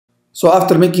So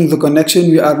after making the connection,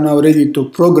 we are now ready to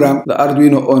program the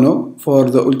Arduino Uno for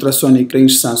the ultrasonic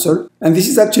range sensor. And this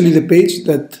is actually the page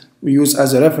that we use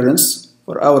as a reference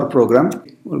for our program.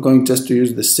 We're going just to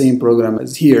use the same program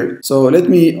as here. So let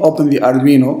me open the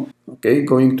Arduino. Okay,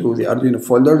 going to the Arduino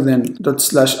folder, then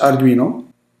 /Arduino.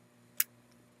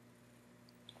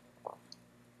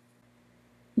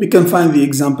 We can find the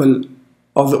example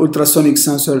of the ultrasonic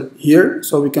sensor here.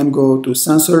 So we can go to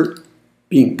sensor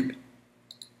ping.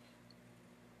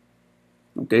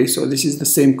 Okay, so this is the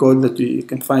same code that you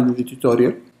can find in the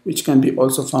tutorial, which can be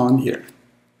also found here.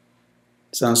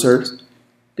 Sensor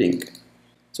ping.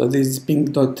 So this is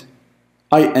ping.ino,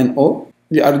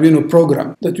 the Arduino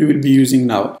program that we will be using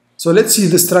now. So let's see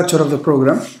the structure of the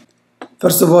program.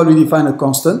 First of all, we define a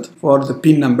constant for the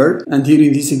pin number, and here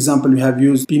in this example we have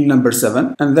used pin number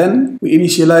 7, and then we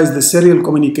initialize the serial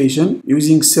communication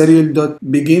using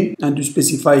serial.begin and to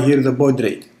specify here the baud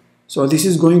rate. So this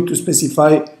is going to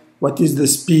specify what is the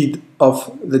speed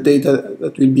of the data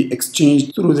that will be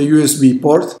exchanged through the USB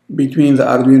port between the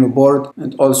Arduino board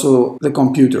and also the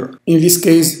computer. In this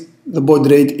case, the baud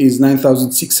rate is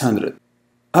 9600.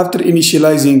 After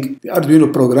initializing the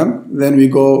Arduino program, then we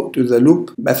go to the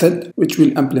loop method, which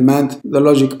will implement the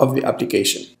logic of the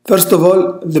application. First of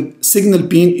all, the signal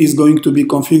pin is going to be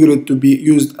configured to be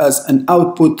used as an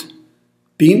output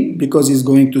pin because it's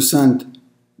going to send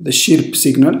the chirp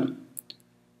signal.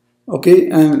 Okay,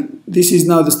 and this is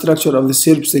now the structure of the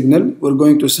chirp signal. We're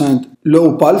going to send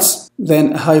low pulse,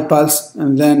 then a high pulse,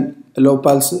 and then a low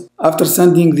pulse. After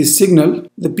sending this signal,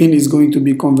 the pin is going to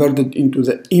be converted into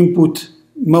the input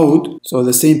mode. So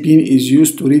the same pin is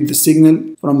used to read the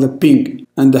signal from the ping,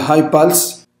 and the high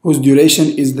pulse, whose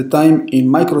duration is the time in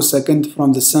microsecond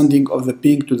from the sending of the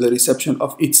ping to the reception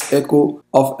of its echo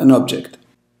of an object.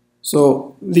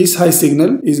 So this high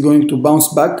signal is going to bounce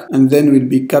back and then will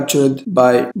be captured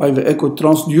by the echo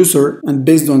transducer, and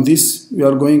based on this we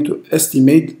are going to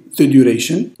estimate the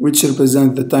duration, which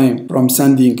represents the time from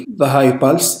sending the high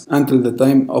pulse until the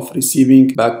time of receiving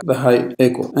back the high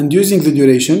echo. And using the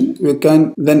duration, we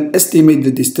can then estimate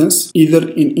the distance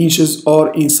either in inches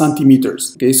or in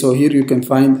centimeters. Okay, so here you can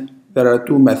find there are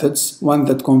two methods, one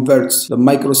that converts the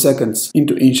microseconds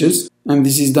into inches, and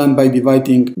this is done by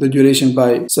dividing the duration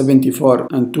by 74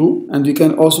 and 2, and we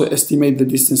can also estimate the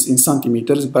distance in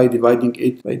centimeters by dividing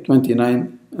it by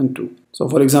 29 and 2. So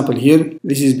for example here,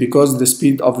 this is because the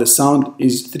speed of the sound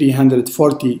is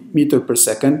 340 meters per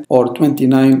second or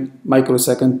 29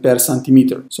 microseconds per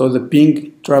centimeter. So the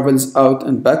ping travels out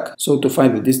and back. So to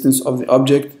find the distance of the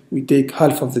object, we take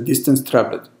half of the distance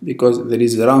traveled because there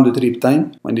is a round trip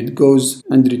time when it goes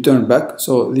and return back.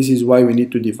 So this is why we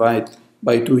need to divide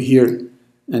by 2 here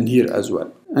and here as well.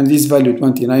 And this value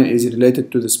 29 is related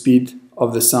to the speed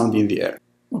of the sound in the air.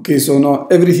 Okay, so now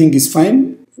everything is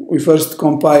fine. We first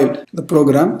compiled the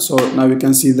program, so now you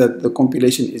can see that the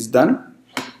compilation is done.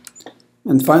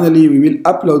 And finally, we will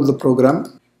upload the program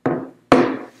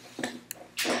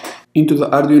into the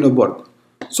Arduino board.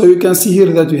 So you can see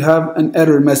here that we have an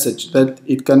error message that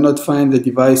it cannot find the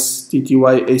device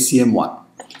TTY ACM1.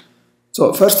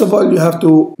 So first of all, you have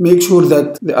to make sure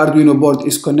that the Arduino board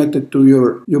is connected to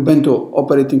your Ubuntu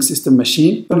operating system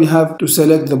machine. We have to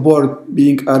select the board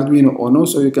being Arduino Uno.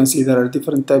 So you can see there are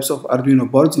different types of Arduino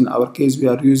boards. In our case, we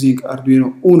are using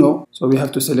Arduino Uno. So we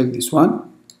have to select this one.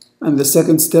 And the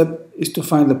second step is to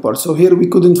find the port. So here we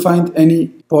couldn't find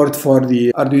any port for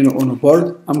the Arduino Uno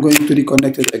board. I'm going to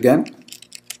reconnect it again.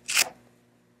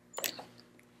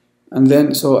 And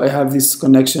then, so I have this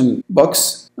connection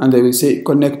box, and I will say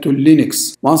connect to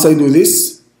Linux. Once I do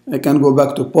this, I can go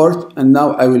back to port, and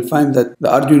now I will find that the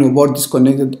Arduino board is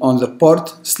connected on the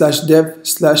port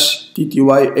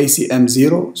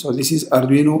 /dev/TTY-ACM0. So this is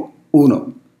Arduino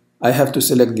Uno. I have to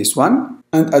select this one,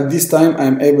 and at this time I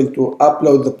am able to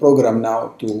upload the program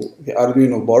now to the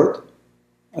Arduino board,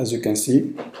 as you can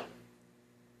see.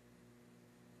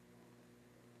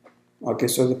 Okay,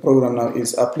 so the program now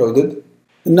is uploaded.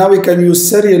 And now we can use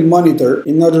serial monitor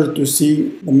in order to see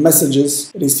the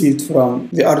messages received from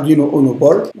the Arduino Uno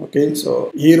board. Okay, so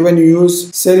here when you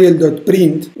use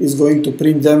serial.print is going to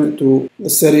print them to the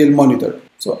serial monitor.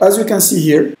 So as you can see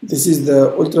here, this is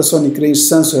the ultrasonic range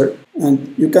sensor,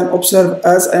 and you can observe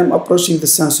as I am approaching the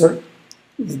sensor,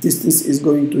 the distance is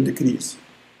going to decrease.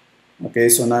 Okay,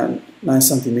 so 9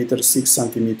 centimeters, 6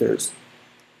 centimeters,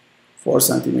 4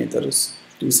 centimeters,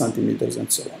 3 centimeters,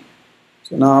 and so on.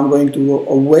 So now I'm going to go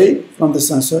away from the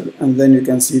sensor, and then you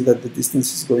can see that the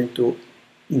distance is going to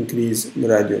increase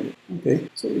gradually. Okay,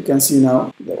 so you can see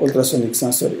now the ultrasonic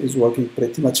sensor is working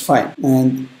pretty much fine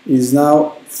and is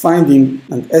now finding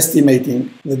and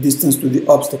estimating the distance to the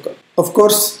obstacle. Of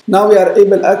course, now we are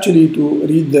able actually to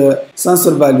read the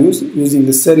sensor values using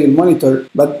the serial monitor,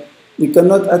 but we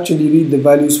cannot actually read the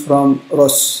values from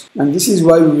ROS, and this is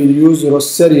why we will use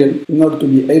rosserial in order to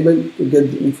be able to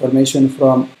get the information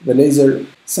from the laser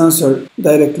sensor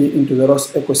directly into the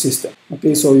ROS ecosystem.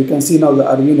 Okay, so you can see now the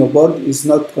Arduino board is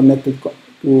not connected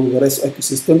to the ROS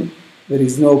ecosystem. There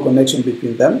is no connection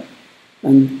between them.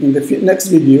 And in the next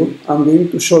video, I'm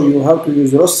going to show you how to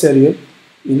use rosserial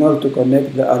in order to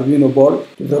connect the Arduino board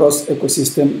to the ROS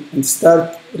ecosystem and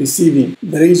start receiving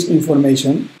the range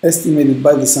information estimated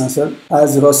by the sensor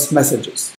as ROS messages.